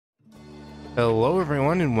Hello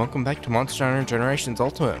everyone and welcome back to Monster Hunter Generations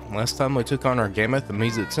Ultimate. Last time we took on our Gammoth and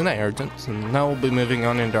Mizutsune urgents, and now we'll be moving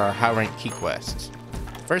on into our high rank key quests.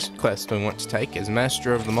 The first quest we want to take is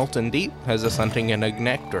Master of the Molten Deep, has us hunting an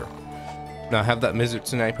Agnaktor. Now I have that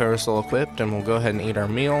Mizutsune parasol equipped and we'll go ahead and eat our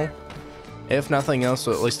meal. If nothing else,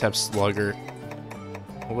 we'll at least have Slugger.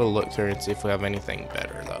 We'll look through and see if we have anything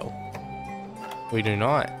better though. We do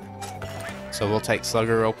not. So we'll take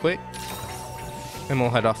Slugger real quick and we'll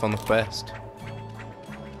head off on the quest.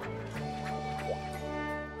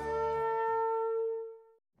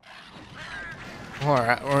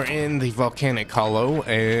 Alright, we're in the volcanic hollow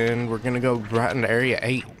and we're gonna go right into area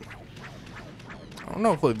 8. I don't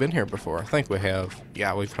know if we've been here before. I think we have.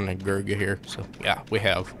 Yeah, we've hunted Gurga here, so yeah, we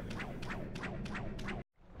have.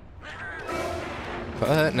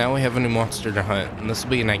 But now we have a new monster to hunt, and this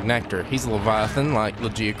will be an Agnaktor. He's a Leviathan like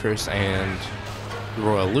Legiacrus and the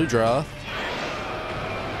Royal Ludroth.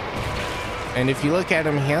 And if you look at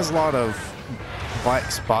him, he has a lot of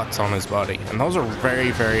black spots on his body, and those are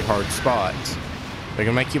very, very hard spots. They're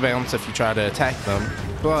gonna make you bounce if you try to attack them,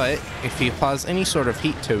 but if he applies any sort of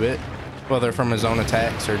heat to it, whether from his own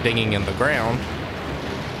attacks or digging in the ground,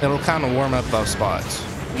 it'll kind of warm up those spots.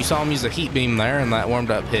 You saw him use a heat beam there, and that warmed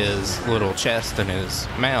up his little chest and his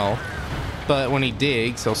mouth, but when he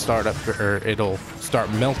digs, it'll start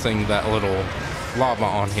melting that little lava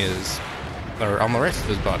on his, or on the rest of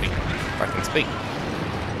his body, if I can speak.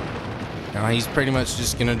 Now he's pretty much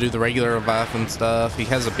just gonna do the regular Leviathan stuff. He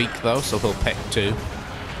has a beak though, so he'll peck too.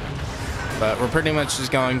 But we're pretty much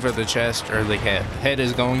just going for the chest or the head. Head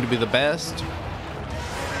is going to be the best.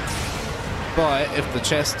 But if the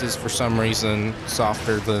chest is for some reason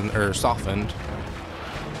softened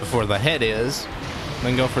before the head is,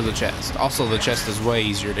 then go for the chest. Also, the chest is way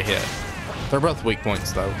easier to hit. They're both weak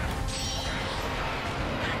points though.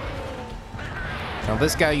 Now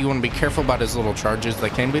this guy, you want to be careful about his little charges. They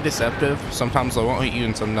can be deceptive. Sometimes they won't hit you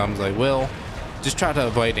and sometimes they will. Just try to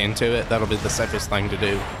avoid into it. That'll be the safest thing to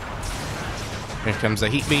do. Here comes a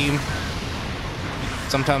heat beam.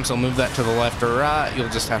 Sometimes he'll move that to the left or right. You'll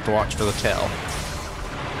just have to watch for the tail.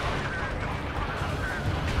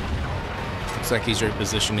 Looks like he's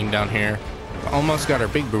repositioning down here. Almost got our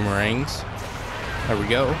big boomerangs. There we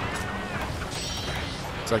go.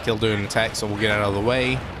 Looks like he'll do an attack, so we'll get out of the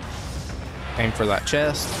way. Aim for that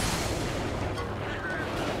chest.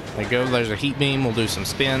 There you go, there's a heat beam. We'll do some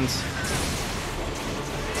spins.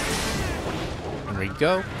 There we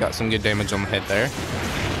go. Got some good damage on the head there.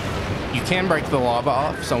 You can break the lava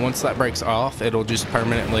off, so once that breaks off, it'll just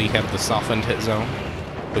permanently have the softened hit zone,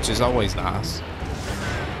 which is always nice.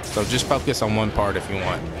 So just focus on one part if you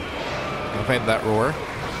want. I've had that roar.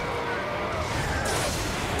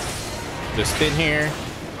 Just spin here.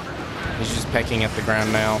 He's just pecking at the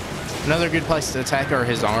ground now. Another good place to attack are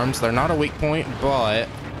his arms. They're not a weak point, but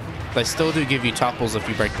they still do give you topples if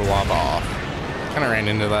you break the lava off. Kind of ran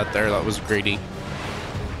into that there. That was greedy.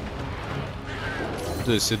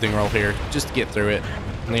 Do a soothing roll here just to get through it.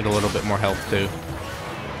 Need a little bit more health too.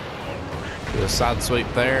 Do a side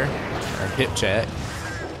sweep there, or hip check.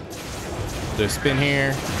 Do a spin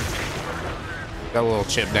here. Got a little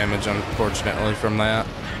chip damage unfortunately from that.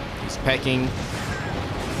 He's pecking.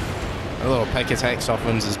 A little peck attack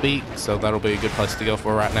softens his beak, so that'll be a good place to go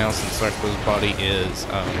for right now since the rest of his body is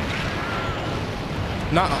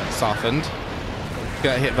not softened.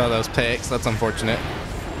 Got hit by those pecks, that's unfortunate.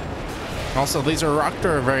 Also, these Agnaktor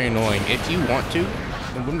are very annoying. If you want to,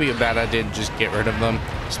 it wouldn't be a bad idea to just get rid of them,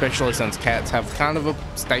 especially since cats have kind of a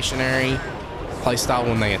stationary playstyle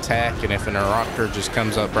when they attack, and if an Agnaktor just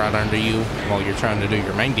comes up right under you while you're trying to do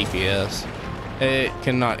your main DPS, it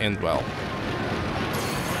cannot end well.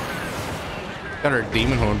 Got our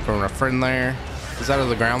demon horn from a friend there. He's out of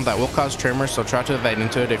the ground. That will cause tremors, so try to evade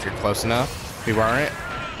into it if you're close enough. If you aren't,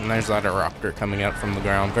 and there's that Agnaktor coming out from the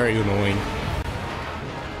ground. Very annoying.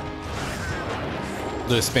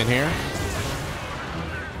 Do a spin here.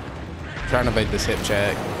 Trying to evade this hip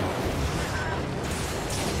check.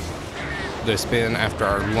 Do a spin after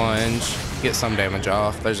our lunge. Get some damage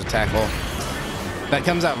off. There's a tackle. That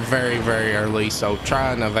comes out very, very early, so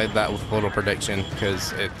try and evade that with a little prediction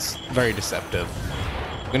because it's very deceptive.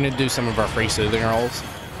 We're going to do some of our free soothing rolls,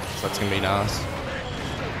 so that's going to be nice.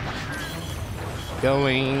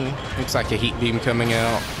 Going. Looks like a heat beam coming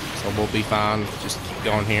out, so we'll be fine. Just keep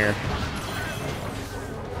going here.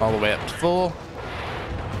 All the way up to full.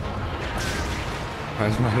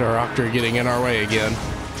 There's my Agnaktor getting in our way again.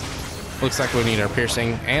 Looks like we need our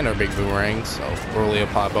piercing and our big boomerangs, so we'll really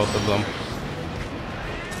apply both of them.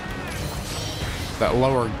 That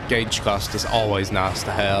lower gauge cost is always nice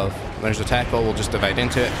to have. There's a tackle, we'll just evade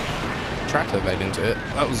into it. try to evade into it.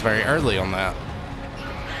 That was very early on that.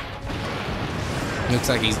 Looks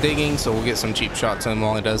like he's digging, so we'll get some cheap shots on him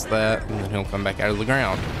while he does that, and then he'll come back out of the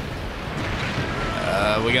ground.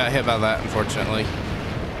 We got hit by that, unfortunately.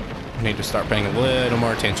 We need to start paying a little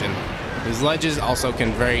more attention. These ledges also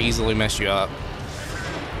can very easily mess you up.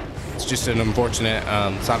 It's just an unfortunate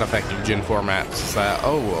side effect of Gen 4 maps. It's that,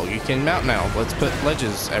 oh, well, you can mount now. Let's put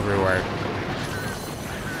ledges everywhere.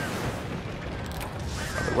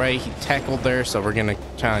 By the way, he tackled there, so we're going to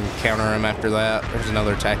try and counter him after that. There's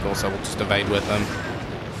another tackle, so we'll just evade with him.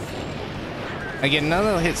 Again, none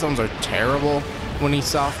of the hit zones are terrible when he's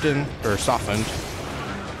softened,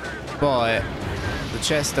 but the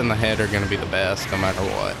chest and the head are going to be the best no matter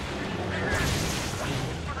what.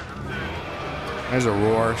 There's a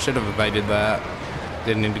roar. Should have evaded that.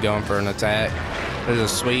 Didn't need to go in for an attack. There's a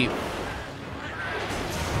sweep.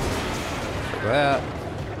 For that.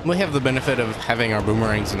 We have the benefit of having our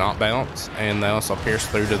boomerangs not bounce, and they also pierce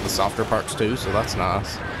through to the softer parts too, so that's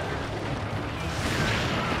nice.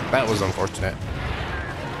 That was unfortunate.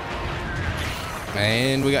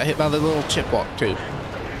 And we got hit by the little chip walk too.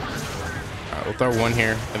 Alright, we'll throw one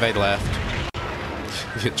here. Evade left.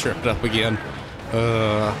 Get tripped up again.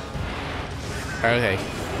 Okay.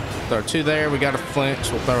 Throw two there. We got a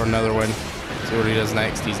flinch. We'll throw another one. See what he does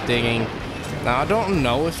next. He's digging. Now, I don't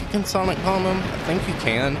know if you can Sonic Bomb him. I think you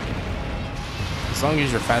can. As long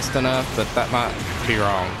as you're fast enough, but that might be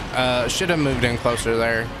wrong. Should have moved in closer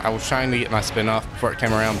there. I was trying to get my spin off before it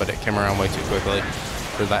came around, but it came around way too quickly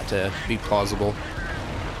for that to be plausible.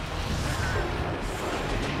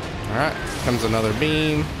 Alright, comes another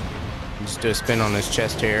beam. Just do a spin on his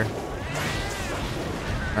chest here.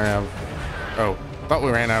 Oh, thought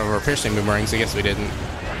we ran out of our piercing boomerangs. I guess we didn't.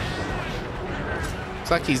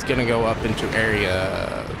 Looks like he's gonna go up into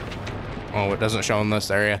area... Oh, it doesn't show in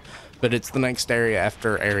this area, but it's the next area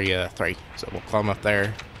after area 3. So we'll climb up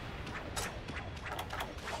there.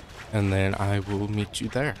 And then I will meet you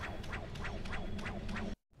there.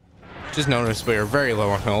 Just noticed we are very low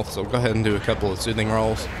on health, so go ahead and do a couple of soothing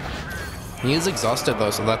rolls. He is exhausted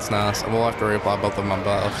though, so that's nice. And we'll have to reapply both of my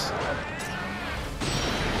buffs.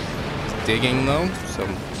 He's digging though, so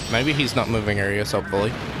maybe he's not moving areas,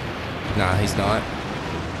 hopefully. Nah, he's not.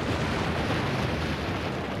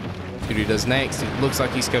 See what he does next. It looks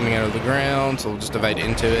like he's coming out of the ground, so we'll just evade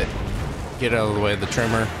into it. Get out of the way of the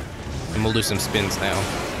trimmer. And we'll do some spins now.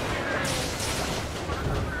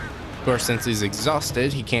 Of course, since he's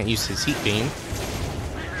exhausted, he can't use his heat beam.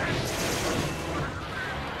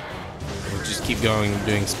 We'll just keep going,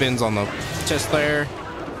 doing spins on the chest there.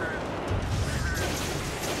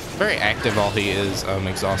 Very active while he is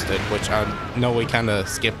exhausted, which I know we kind of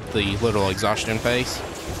skipped the little exhaustion phase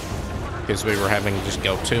because we were having to just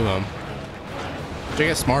go to him. Which I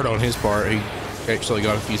guess smart on his part. He actually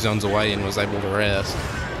got a few zones away and was able to rest.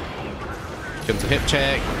 Comes a hip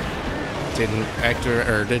check.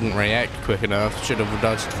 Didn't react quick enough. Should have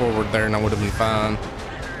dodged forward there and I would have been fine.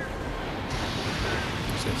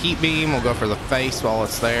 So heat beam, we'll go for the face while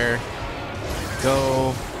it's there.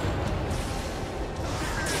 Go.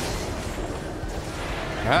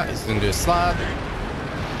 Alright, he's gonna do a slide.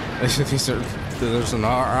 There's an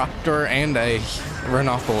Agnaktor and a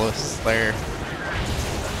Rhinopolis there.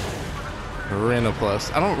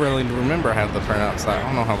 Rhinopolis. I don't really remember how to pronounce that. I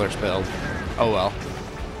don't know how they're spelled. Oh well.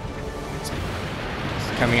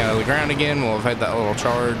 Coming out of the ground again. We'll evade that little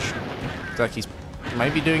charge. Looks like he's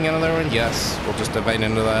maybe doing another one. Yes, we'll just evade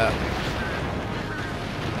into that.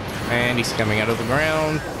 And he's coming out of the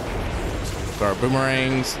ground. Throw our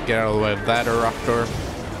boomerangs. Get out of the way of that Agnaktor.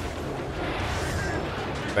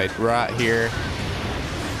 Evade right here.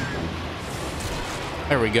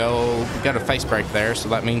 There we go. We got a face break there, so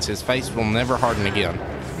that means his face will never harden again.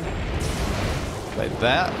 Evade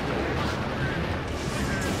that.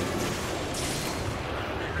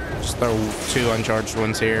 Just throw two uncharged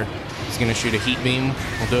ones here. He's gonna shoot a heat beam.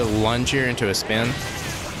 We'll do a lunge here into a spin,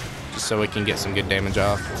 just so we can get some good damage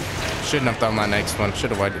off. Shouldn't have thrown my next one.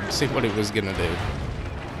 Should have waited to see what he was gonna do.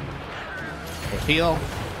 We'll heal.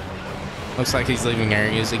 Looks like he's leaving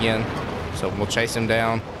areas again, so we'll chase him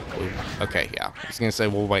down. Okay, yeah. I was gonna say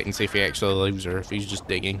we'll wait and see if he actually leaves or if he's just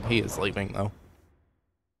digging. He is leaving though.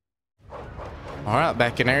 All right,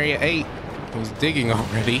 back in area 8. He's digging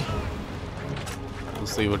already. We'll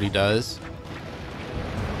see what he does.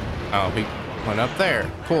 Oh, he went up there.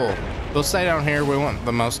 Cool. We'll stay down here. We want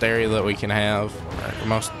the most area that we can have, or the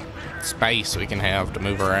most space we can have to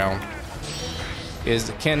move around.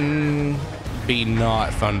 It can be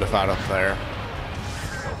not fun to fight up there.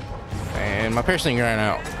 And my piercing ran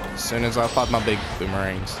out as soon as I applied my big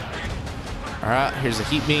boomerangs. Alright, here's a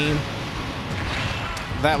heat beam.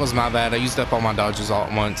 That was my bad. I used up all my dodges all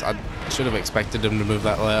at once. I should have expected him to move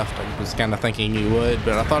that left. I was kind of thinking he would,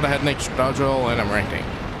 but I thought I had an extra dodge roll, and I'm ranking.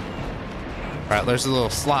 All right, there's a little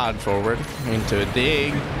slide forward into a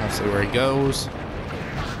dig. I'll see where he goes.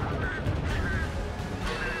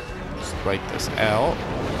 Just wait this out.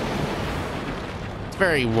 It's a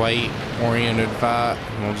very weight-oriented fight.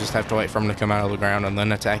 We'll just have to wait for him to come out of the ground and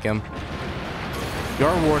then attack him. You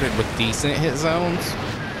are rewarded with decent hit zones,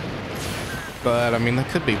 but I mean, that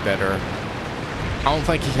could be better. I don't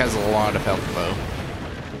think he has a lot of health though.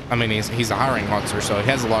 I mean, he's a high rank monster, so he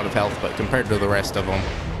has a lot of health, but compared to the rest of them.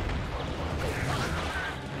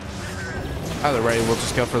 Either way, we'll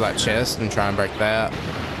just go for that chest and try and break that.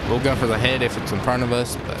 We'll go for the head if it's in front of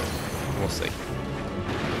us, but we'll see.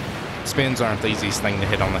 Spins aren't the easiest thing to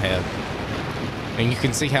hit on the head. And you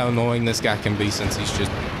can see how annoying this guy can be since he's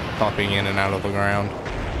just popping in and out of the ground.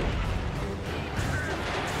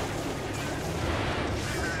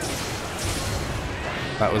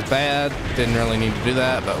 That was bad. Didn't really need to do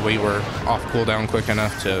that, but we were off cooldown quick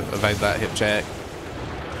enough to evade that hip check.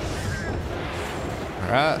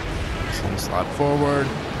 Alright. So slide forward.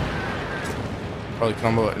 Probably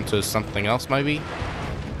combo it into something else maybe.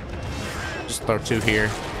 Just throw two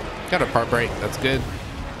here. Got a part break. That's good.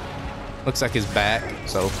 Looks like his back.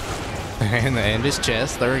 So, and his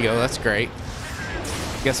chest. There we go. That's great.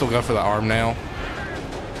 Guess we'll go for the arm now.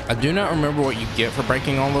 I do not remember what you get for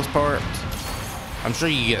breaking all those parts. I'm sure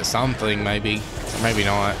you get something, maybe, or maybe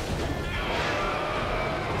not.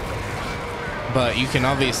 But you can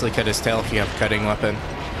obviously cut his tail if you have a cutting weapon.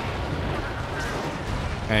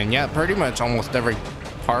 And yeah, pretty much almost every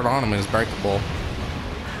part on him is breakable.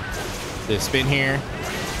 Do a spin here.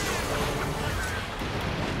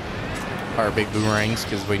 Our big boomerangs,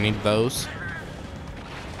 because we need those.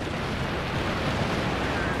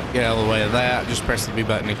 Get out of the way of that. Just press the B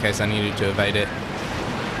button in case I needed to evade it.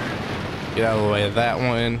 Get out of the way of that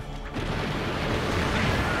one.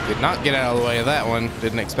 Did not get out of the way of that one.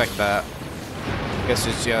 Didn't expect that. Guess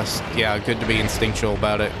it's just, yeah, good to be instinctual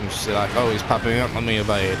about it and just like, oh, he's popping up, let me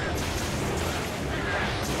evade.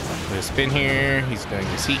 Put a spin here. He's doing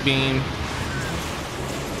his heat beam.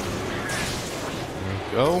 There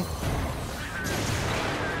we go.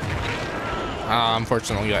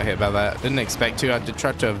 Unfortunately got hit by that. Didn't expect to. I did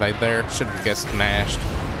try to evade there. Should have guessed mashed.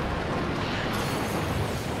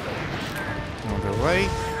 Way.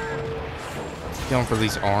 Going for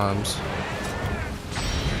these arms.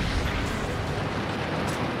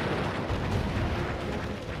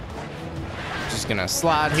 Just gonna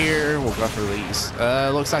slide here. We'll go for these.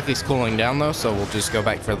 Looks like he's cooling down though, so we'll just go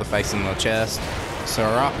back for the face and the chest.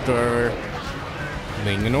 Raptor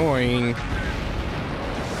being annoying.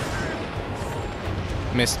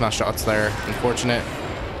 Missed my shots there. Unfortunate.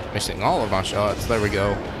 Missing all of my shots. There we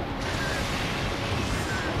go.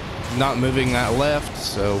 Not moving that left,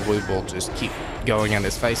 so we will just keep going at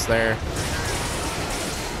his face there.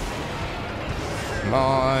 Come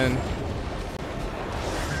on.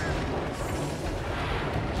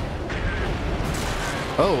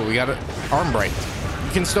 Oh, we got an arm break.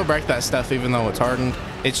 You can still break that stuff even though it's hardened.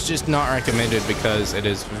 It's just not recommended because it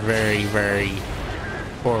is very, very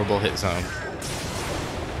horrible hit zone.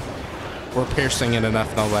 We're piercing it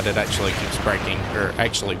enough though that it actually keeps breaking, or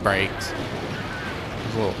actually breaks.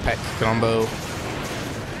 A little peck combo.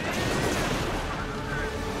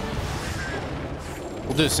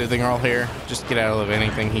 We'll do a soothing roll here. Just get out of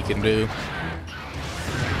anything he can do.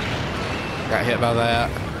 Got hit by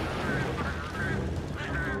that.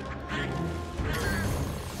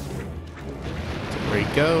 So where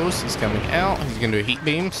he goes, he's coming out. He's gonna do a heat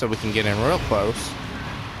beam so we can get in real close.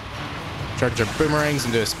 Charge our boomerangs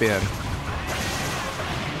and do a spin.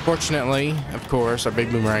 Fortunately, of course, our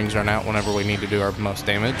big boomerangs run out whenever we need to do our most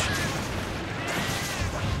damage.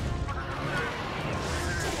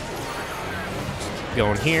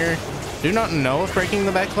 Going here. Do not know if breaking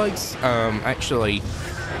the back legs actually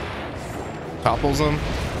topples them.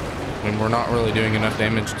 I mean, we're not really doing enough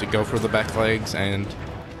damage to go for the back legs and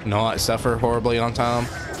not suffer horribly on time.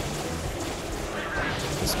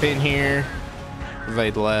 Spin here.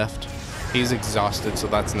 Evade left. He's exhausted, so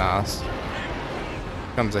that's nice.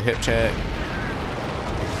 Comes a hip check.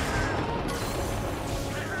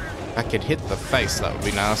 I could hit the face, that would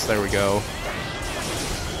be nice. There we go.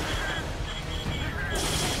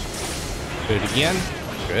 Do it again.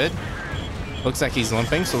 Good. Looks like he's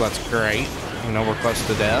limping, so that's great. You know, we're close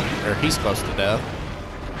to death, or he's close to death.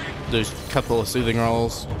 Do a couple of soothing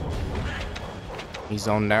rolls. He's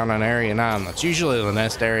on down on area 9. That's usually the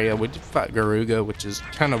nest area. We did fight Garuga, which is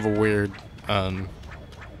kind of a weird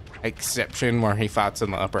exception where he fights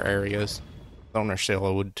in the upper areas. Though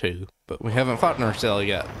Narcilla would too, but we haven't fought Narcilla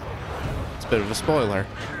yet. It's a bit of a spoiler.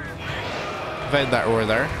 Evade that roar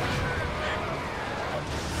there.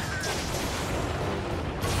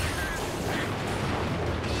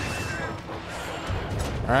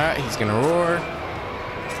 Alright, he's gonna roar.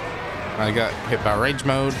 I got hit by rage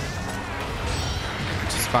mode,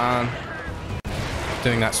 which is fine.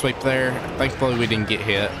 Doing that sweep there. Thankfully we didn't get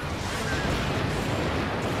hit.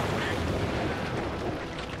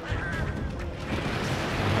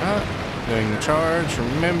 Doing the charge.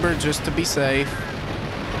 Remember, just to be safe,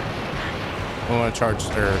 we want to charge,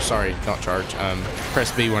 or sorry, not charge.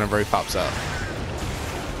 Press B whenever he pops up.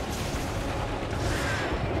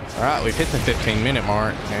 All right, we've hit the 15-minute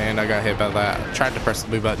mark, and I got hit by that. I tried to press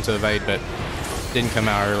the B button to evade, but didn't come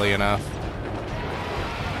out early enough.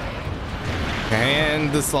 And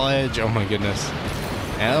the sledge. Oh my goodness.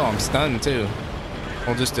 Oh, I'm stunned too.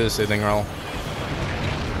 We'll just do a soothing roll.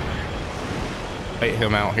 Bait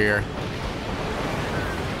him out here.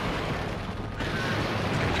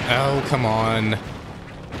 Oh, come on.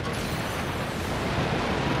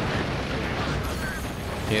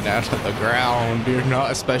 Get out of the ground. You're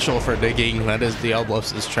not special for digging. That is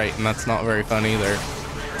Diablos' trait, and that's not very fun either.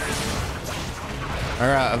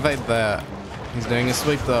 Alright, evade that. He's doing a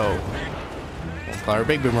sweep though. We'll apply our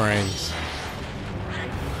big boomerangs.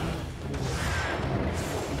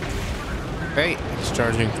 Okay, he's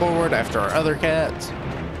charging forward after our other cats.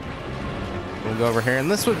 We'll go over here, and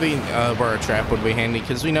this would be where a trap would be handy,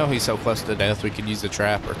 because we know he's so close to death we could use a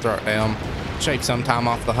trap or throw it down, shave some time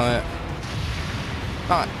off the hunt.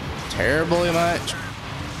 Not terribly much,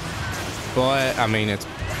 but I mean,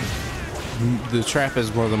 the trap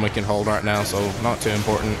is more than we can hold right now, so not too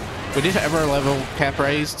important. We did have our level cap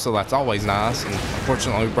raised, so that's always nice, and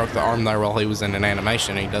unfortunately we broke the arm there while he was in an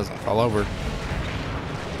animation. He doesn't fall over.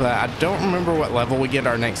 But I don't remember what level we get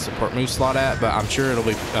our next support move slot at, but I'm sure it'll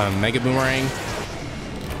be Mega Boomerang.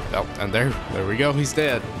 Oh, and there we go, he's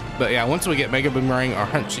dead. But yeah, once we get Mega Boomerang, our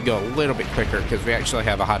hunt should go a little bit quicker because we actually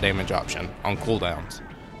have a high damage option on cooldowns.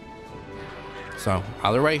 So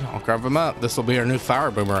either way, I'll carve him up. This will be our new Fire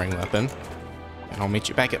Boomerang weapon, and I'll meet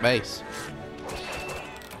you back at base.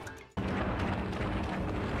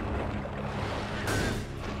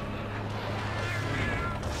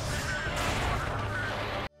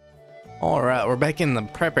 Alright, we're back in the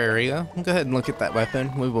prep area. We'll go ahead and look at that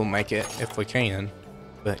weapon. We will make it if we can.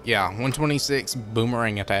 But yeah, 126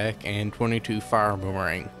 boomerang attack and 22 fire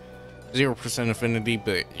boomerang. 0% affinity,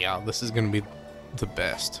 but yeah, this is going to be the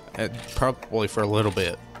best. Probably for a little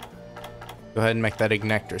bit. Go ahead and make that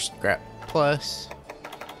Agnaktor scrap plus.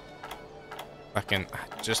 I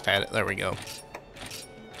just had it. There we go.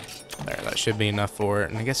 There, that should be enough for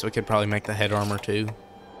it. And I guess we could probably make the head armor too.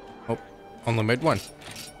 Oh, only made one.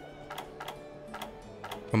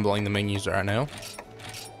 Humbling the menus right now.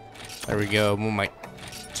 There we go. We'll make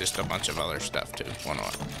just a bunch of other stuff too. Why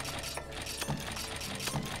not?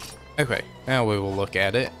 Okay, now we will look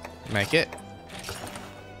at it. Make it.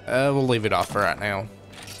 We'll leave it off for right now.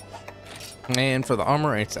 And for the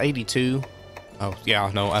armor, it's 82. Oh, yeah,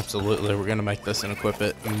 no, absolutely. We're going to make this and equip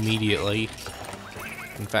it immediately.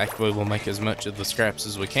 In fact, we will make as much of the scraps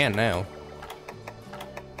as we can now.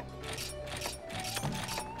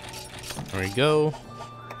 There we go.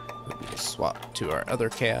 We'll swap to our other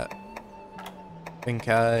cat. We'll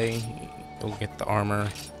get the armor.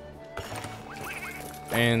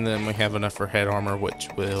 And then we have enough for head armor, which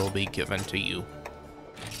will be given to you.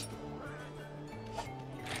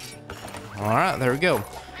 Alright, there we go.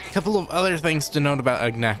 A couple of other things to note about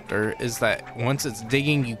Agnaktor is that once it's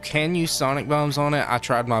digging, you can use sonic bombs on it. I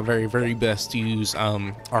tried my very, very best to use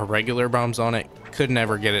our regular bombs on it. Could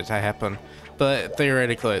never get it to happen, but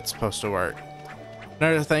theoretically it's supposed to work.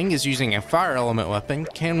 Another thing is using a fire element weapon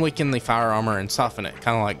can weaken the fire armor and soften it,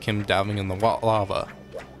 kind of like him diving in the lava.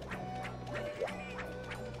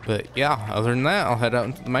 But yeah, other than that, I'll head out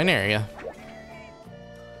into the main area.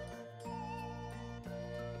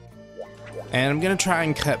 And I'm going to try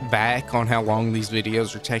and cut back on how long these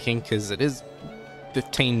videos are taking, because it is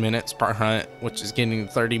 15 minutes per hunt, which is getting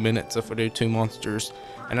 30 minutes if we do 2 monsters.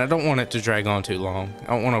 And I don't want it to drag on too long. I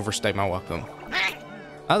don't want to overstay my welcome.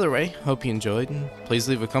 Either way, hope you enjoyed, and please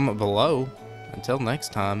leave a comment below. Until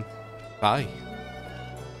next time, bye.